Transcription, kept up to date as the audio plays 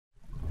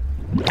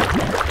Yeah,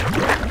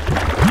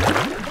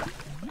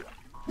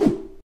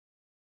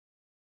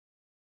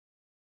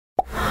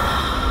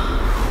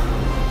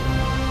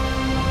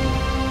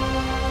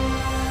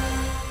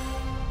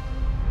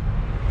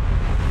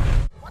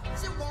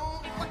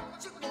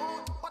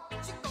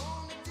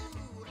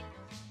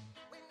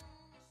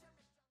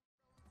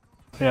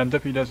 I'm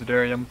Deputy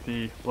Desideri. I'm with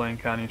the Blaine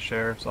County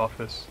Sheriff's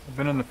Office. I've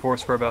been in the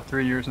force for about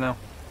 3 years now.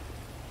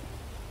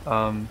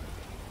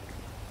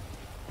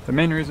 The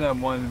main reason I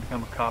wanted to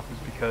become a cop is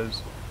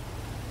because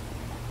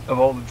of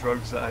all the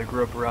drugs that I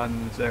grew up around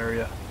in this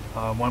area.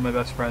 One of my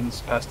best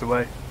friends passed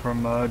away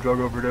from a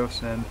drug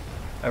overdose, and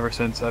ever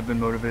since I've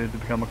been motivated to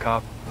become a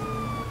cop.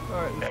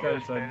 Alright, this guy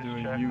decided to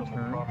do a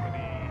U-turn.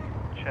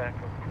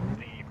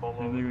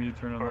 Illegal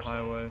U-turn on the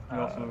highway. He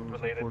also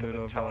was reported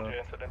of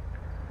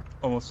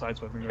almost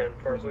sideswiping a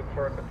cruiser.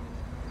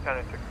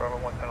 10-6, Bravo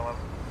 1, 10-11.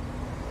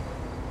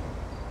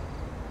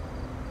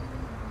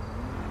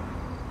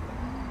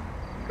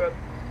 Good.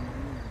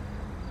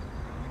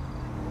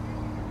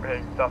 We're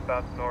heading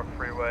southbound to North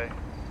Freeway.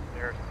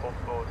 Nearest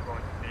postal is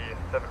going to be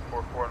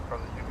 744 in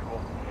front of the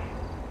usual.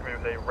 Coming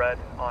with a red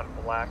on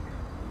black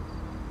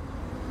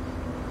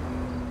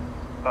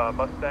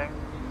Mustang.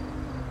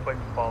 Plates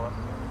follow.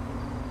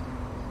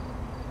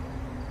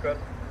 Good.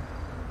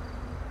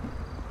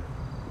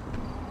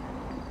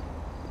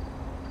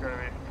 It's going to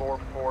be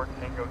 44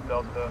 Tango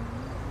Delta.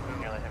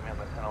 Nearly hit me on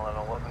the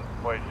 1011. Wasn't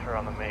quite sure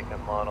on the make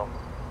and model.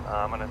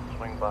 I'm going to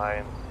swing by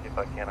and see if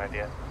I can ID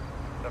it.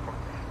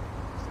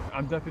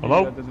 I'm Deputy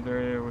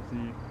Desideri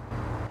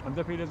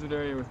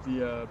with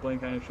the Blaine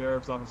County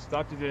Sheriff's Office.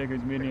 Stopped today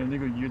because meeting an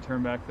illegal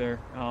U-turn back there.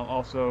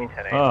 Also,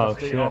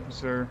 state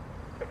officer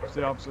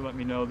let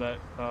me know that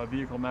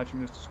vehicle matching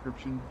this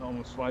description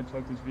almost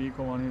sideswiped his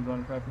vehicle when he was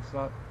on a traffic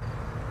stop.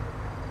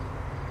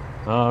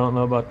 I don't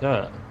know about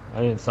that.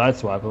 I didn't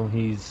sideswipe him.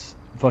 He's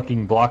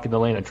fucking blocking the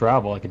lane of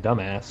travel like a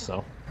dumbass,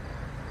 so.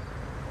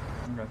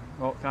 Okay.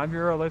 Well, can I have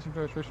your license,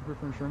 registration,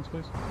 proof, and insurance,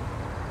 please?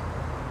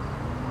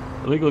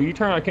 Illegal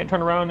U-turn? I can't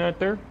turn around out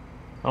there?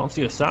 I don't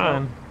see a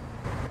sign.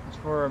 It's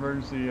for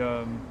emergency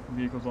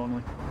vehicles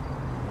only.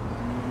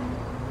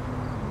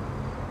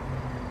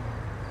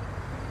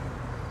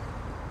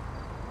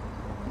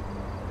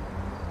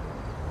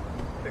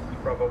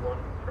 Bravo 1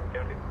 from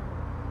County.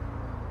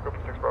 Group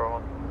 6 Bravo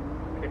 1.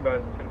 Can you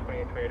advise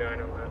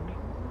 102829 on that?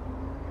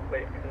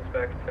 Plate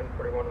inspect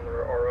 1041 on the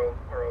RO.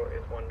 RO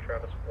is 1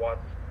 Travis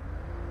Watts.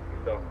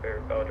 He's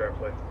valid driver's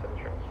license and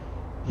insurance.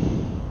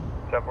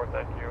 10-4,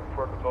 thank you.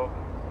 412.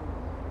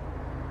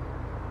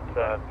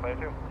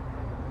 22.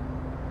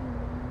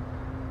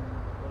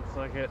 Looks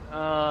like it.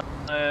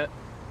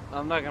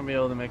 I'm not gonna be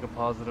able to make a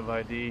positive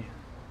ID.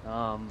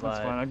 That's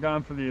fine. I got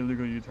him for the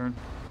illegal U-turn.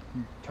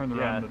 Turned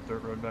around the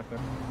dirt road back there.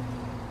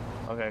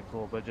 Okay,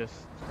 cool. But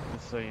just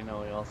so you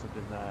know, he also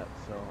did that.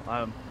 So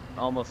I'm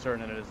almost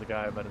certain it is a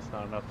guy, but it's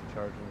not enough to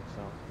charge him.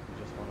 So you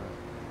just want to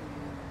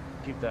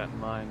keep that in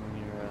mind when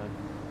you're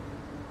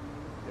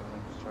giving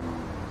him his charge.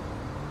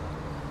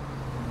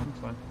 That's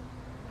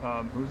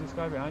fine. Who's this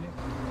guy behind you?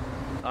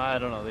 I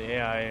don't know. The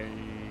AI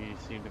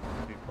seemed to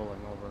be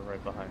pulling over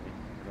right behind me.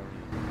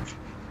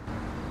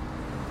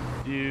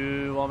 Do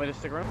you want me to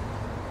stick around?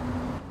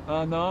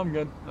 No, I'm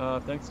good.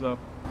 Thanks though.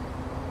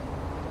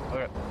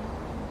 Okay.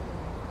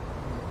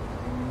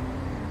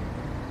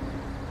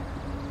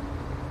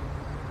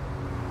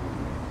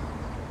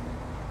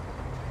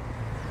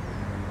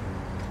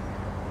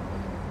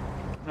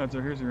 Alright,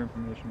 so here's your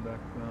information back.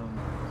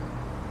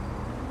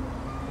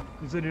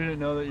 You said you didn't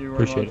know that you were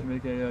allowed to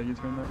make a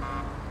U-turn there?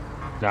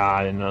 Nah,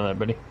 I didn't know that,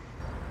 buddy.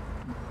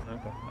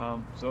 Okay.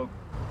 So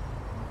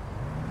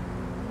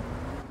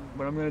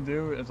what I'm gonna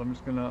do is I'm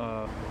just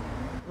gonna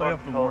lay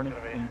off the warning,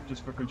 and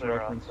just for future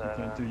reference, you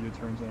can't do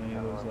U-turns on any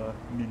of those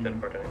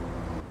medium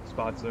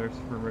spots there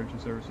for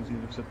emergency services.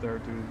 Either sit there or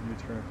do a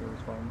U-turn if they're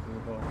responding to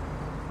the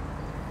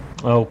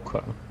call.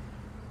 Okay.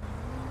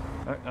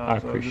 I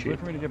appreciate it. Just wait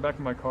for me to get back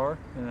in my car,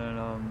 and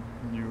then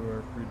you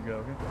are free to go,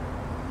 okay?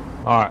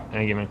 Alright,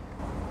 thank you, man.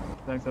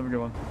 Thanks, have a good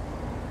one.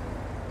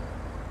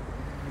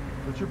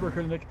 The trooper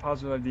couldn't make a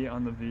positive ID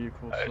on the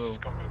vehicle, so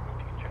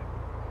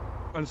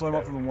I just let him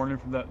off with a warning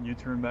from that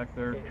U-turn back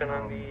there.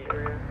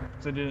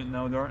 So I didn't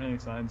know, there aren't any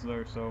signs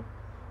there, so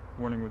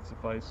warning would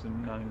suffice,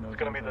 and now he knows. It's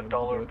going to be the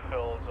dollar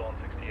pill zone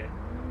 68.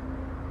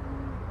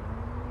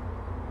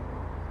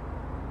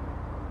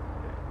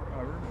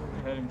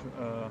 We're heading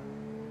to,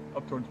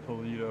 up towards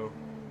Toledo,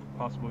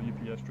 possible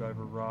UPS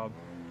driver Rob.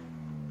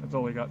 That's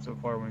all we got so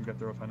far. When we get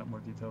there, we'll find out more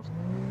details.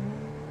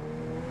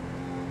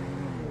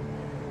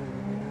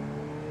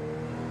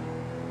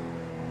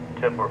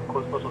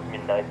 Close postal is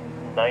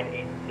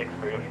 986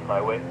 Great Ocean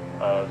Highway.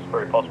 It's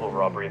for a possible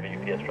robbery of a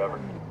UPS driver.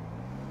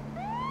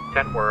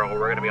 10-4, we're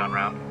going to be on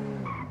route.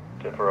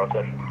 10-4, all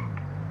session.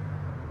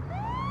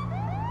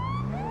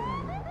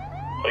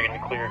 Are you going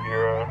to be clear of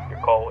your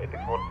call,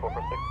 Apex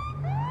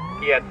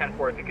 1446? Yeah,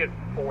 10-4, if you could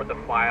forward the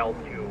file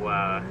to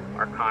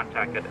our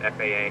contact at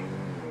FAA.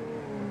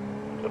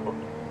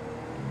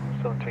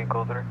 17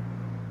 call 3.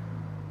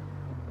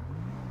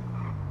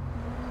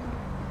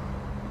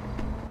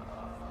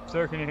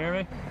 Sir, can you hear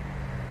me?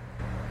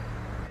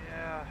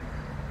 Yeah.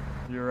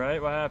 You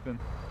alright? What happened?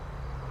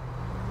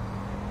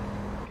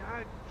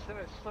 Guy said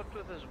I slept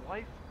with his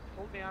wife,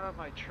 pulled me out of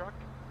my truck,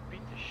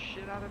 beat the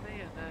shit out of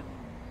me, and then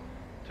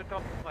took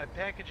off my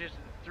packages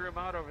and threw them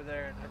out over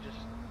there, and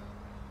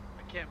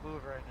I can't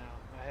move right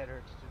now. My head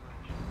hurts too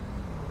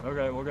much.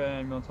 Okay, we'll get an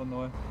ambulance on the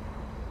way.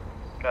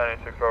 County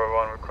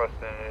 641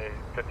 requesting a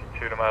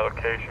 52 to my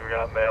location. We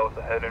got a male with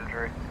a head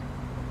injury.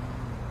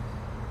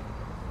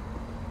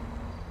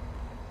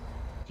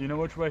 Do you know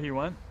which way he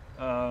went?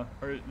 Or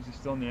is he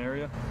still in the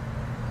area?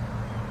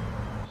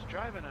 He's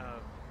driving a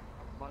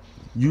Mustang.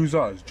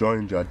 User has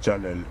joined your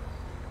channel.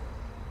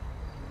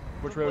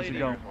 Which way was he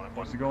going?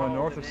 Was he going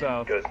north or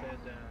south? Good.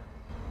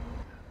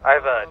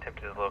 I've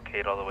attempted to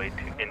locate all the way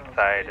to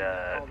inside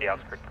the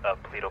outskirts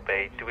of Toledo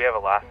Bay. Do we have a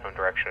last known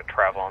direction of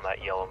travel on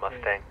that yellow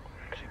Mustang?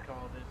 She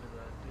called into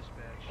the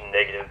dispatch.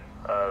 Negative.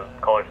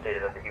 Caller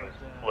stated that he was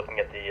looking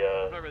at the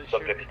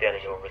subject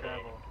standing over the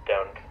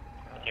downed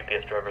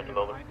UPS driver at the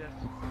moment.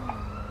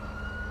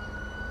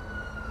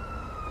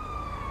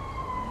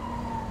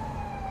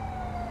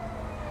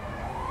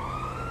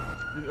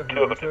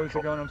 Okay, which way was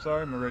he going? I'm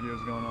sorry, my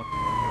radio's going off.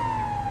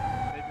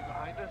 Maybe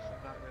behind us?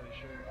 I'm not really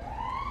sure.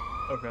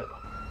 Okay.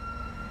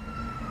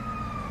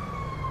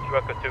 2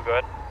 Echo 2, go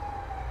ahead.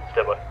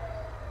 Step by.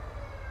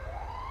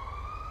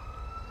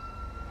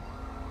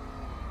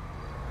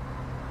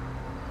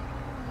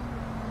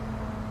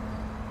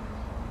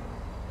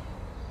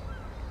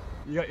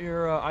 You got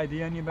your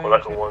ID on you, by Well,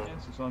 any that's a one.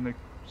 chance? Just want to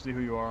see who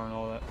you are and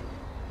all that.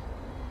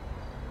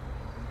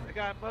 The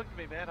guy mugged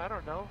me, man. I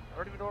don't know. I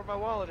don't even know where my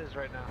wallet is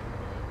right now.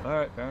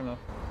 Alright, fair enough.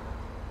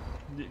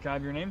 Can I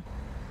have your name?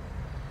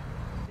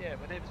 Yeah,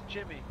 my name's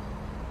Jimmy.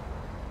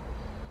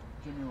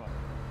 Jimmy what?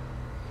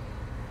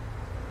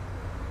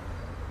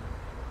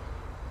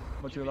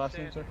 What's your last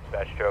name, sir?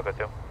 Dispatch 2 Echo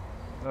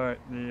 2. Alright,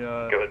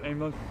 the Good.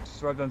 ambulance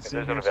just arrived on scene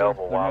there's an here, sir.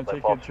 available They're going to wildlife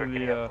take you officer, to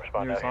can you the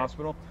respond nearest out here?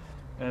 hospital.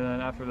 And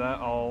then after that,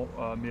 I'll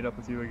meet up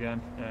with you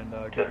again and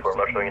get your 10-4,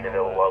 statement showing and an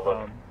all available that.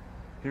 wildlife.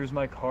 Here's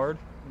my card.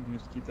 You can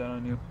just keep that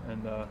on you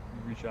and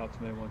reach out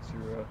to me once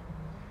you're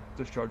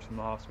discharged from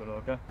the hospital,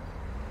 okay?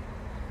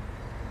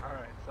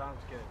 Alright, sounds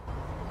good.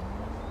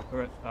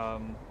 Alright,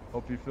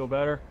 hope you feel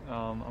better.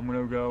 I'm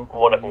gonna go.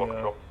 One up, We, one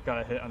control. got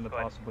a hit on the Go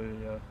ahead. possibly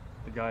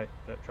the guy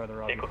that tried to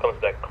rob you. Vehicle comes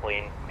back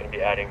clean. Going to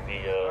be adding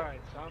the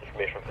Alright, sounds good.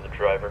 information for the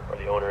driver or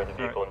the owner of the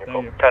vehicle in your Thank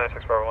call. you. County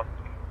 641.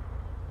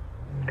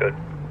 Good.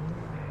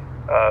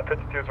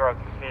 52's are on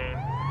scene.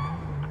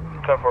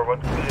 10-4,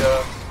 what's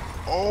the,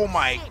 Oh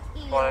my.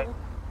 line?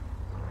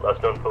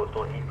 Last known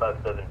postal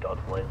 857 Dodge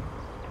Lane.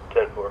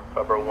 10-4,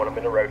 Papa 1, I'm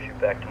going to route you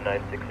back to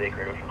 968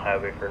 Great Ocean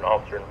Highway for an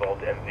officer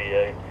involved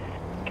MVA.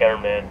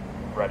 Counterman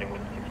riding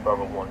with 6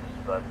 Bravo 1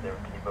 survived their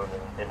T-bone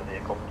in the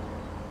vehicle.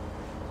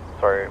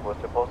 Sorry,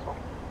 what's the postal?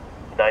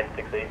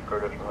 968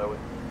 Great Ocean Highway.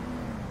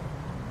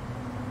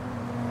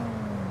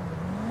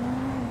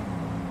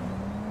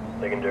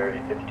 Secondary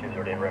 52's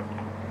already in route.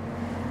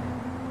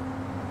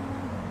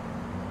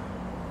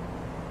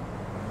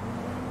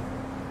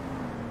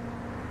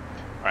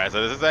 Alright,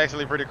 so this is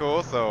actually pretty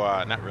cool. So,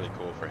 not really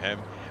cool for him,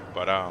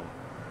 but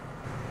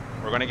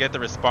we're gonna get the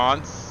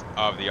response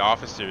of the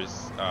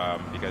officers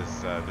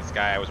because this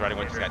guy I was riding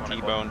with just got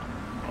T-boned.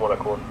 1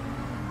 Echo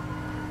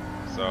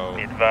 1. So,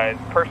 Be advised,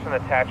 person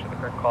attached to the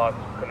current call is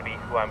going to be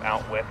who I'm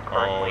out with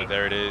currently. oh,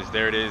 there it is,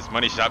 there it is.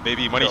 Money shot,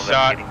 baby, money Still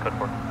shot. investigating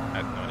code 4.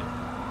 That's money.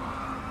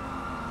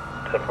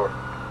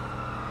 10-4.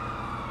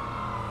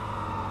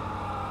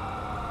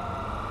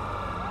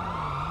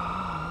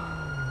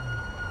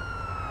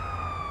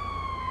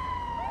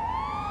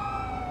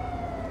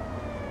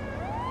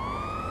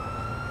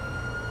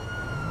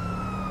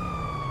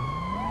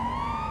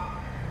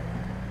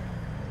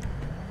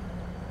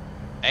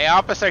 Hey,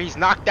 officer, he's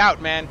knocked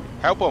out, man.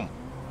 Help him.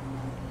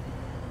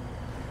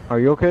 Are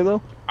you okay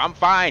though? I'm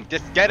fine.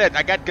 Just get it.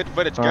 I got good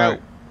footage. Go.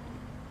 Alright.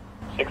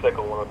 6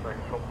 Echo 103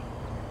 control.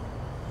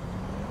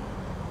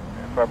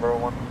 5 Bravo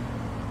 1.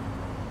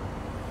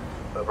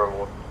 5 Bravo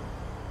 1.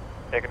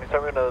 Hey, can you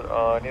send me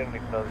I need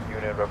another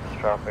unit reference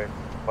traffic.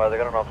 Wow, they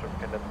got an officer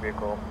in this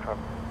vehicle. I'm trying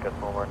to get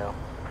home right now.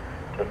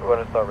 Go ahead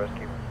and start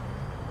rescue.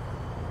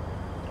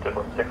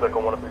 6 Echo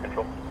 103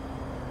 control.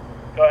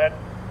 Go ahead.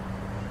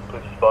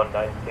 Please respond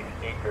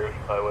 968 Great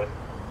Ocean Highway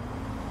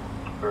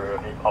for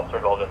the officer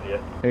involved in the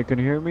Hey, can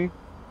you hear me?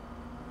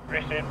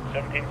 Receive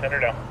 17 center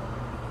down.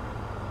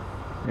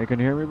 Hey, can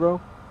you hear me, bro?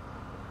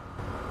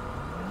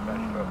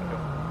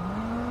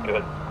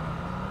 Good.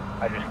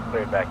 I just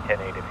cleared back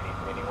 10-8 if you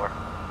need me anymore.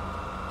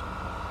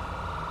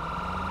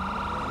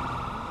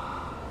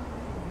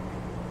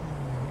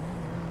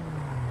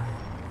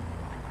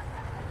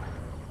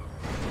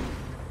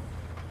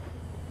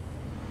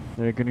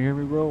 Hey, can you hear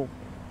me, bro?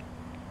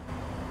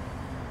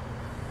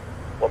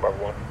 1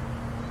 Bravo 1.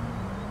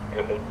 Go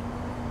ahead.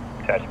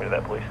 Attach me to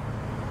that, please.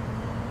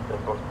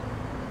 10-4.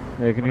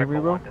 Hey, can you hear me,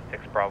 bro? 1 to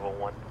 6 Bravo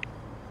 1.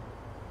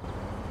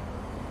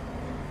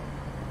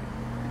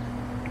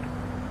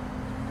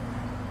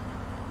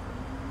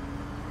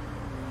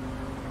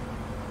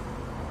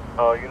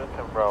 Unit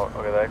 10 Bravo.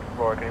 Okay, the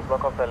Explorer, can you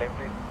block off that lane,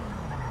 please?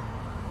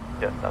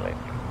 Yes, that lane.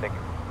 Thank you.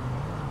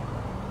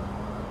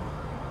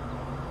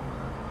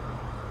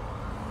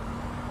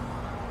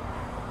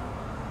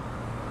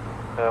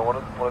 One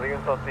of the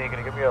units on scene, can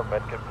you give me a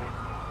medkit, please?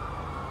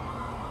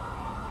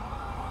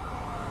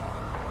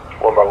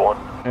 1 Bravo 1.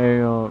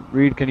 Hey,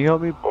 Reed, can you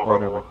help me? 1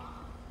 Bravo 1.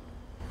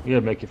 Yeah,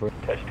 make it for.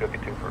 Attach 2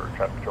 for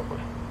traffic control,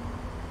 please.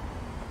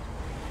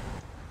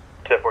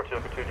 10-4,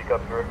 2 do you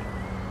copy, correct?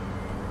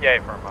 Yeah,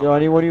 for a moment. Yo, I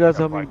need one of you guys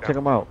to help me take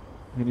him out.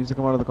 He needs to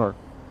come out of the car.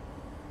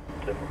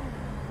 10-4.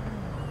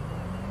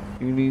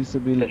 He needs to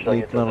be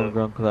laid flat on the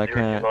ground because I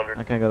can't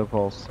get a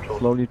pulse.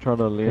 Slowly try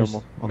to lay him,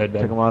 take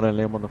him out and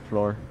lay him on the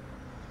floor.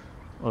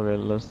 Okay,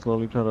 let's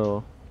slowly try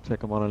to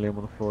take him out and lay him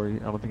on the floor. I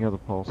don't think he has a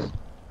pulse.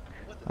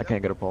 I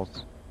can't get a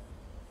pulse.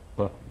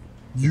 What?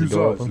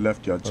 User has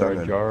left your Or a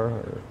channel. jar,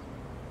 or...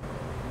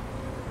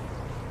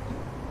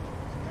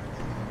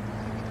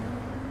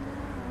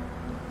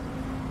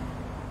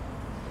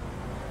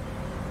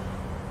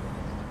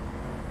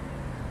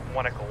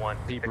 One Echo 1.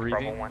 Deep 6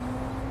 breathing. Bravo 1.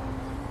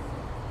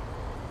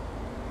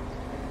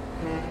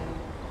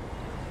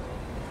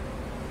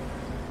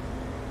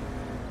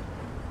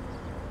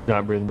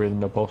 Not breathing,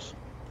 no pulse.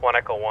 1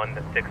 Echo 1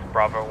 to 6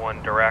 Bravo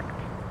 1 direct.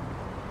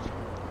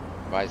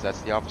 Advise,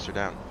 that's the officer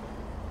down.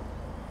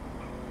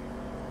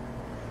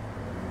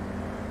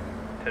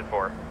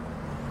 10-4.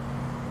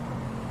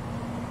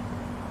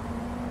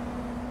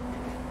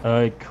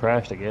 He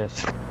crashed, I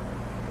guess.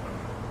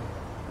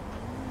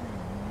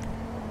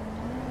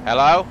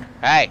 Hello?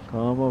 Hey.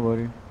 Come on,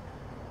 buddy.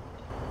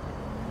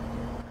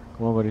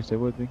 Come on, buddy. Stay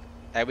with me.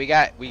 Hey, we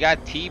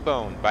got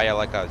T-boned by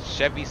like a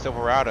Chevy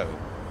Silverado,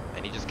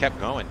 and he just kept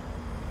going.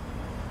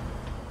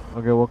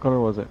 Okay, what color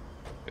was it?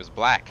 It was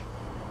black.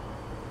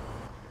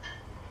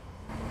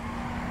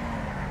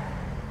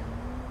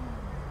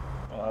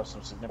 I'll have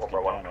some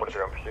significant 1 damage.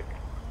 23 on pursuit.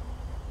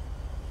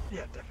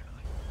 Yeah,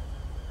 definitely.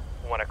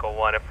 1 Echo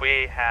 1. If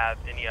we have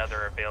any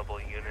other available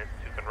units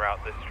who can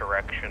route this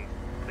direction,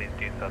 please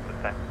do so at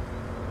this time.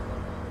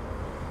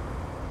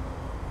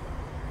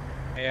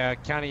 Yeah,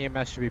 County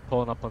EMS should be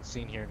pulling up on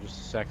scene here in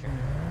just a second.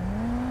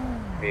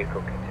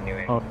 Vehicle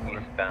continuing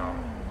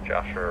eastbound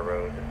Joshua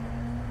Road,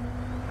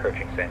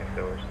 approaching Sandy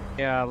Sewers.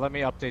 Yeah, let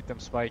me update them,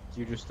 Spike.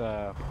 You just,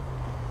 What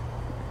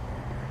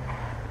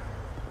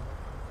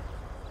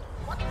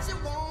you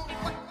want,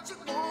 what you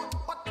want,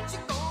 what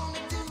you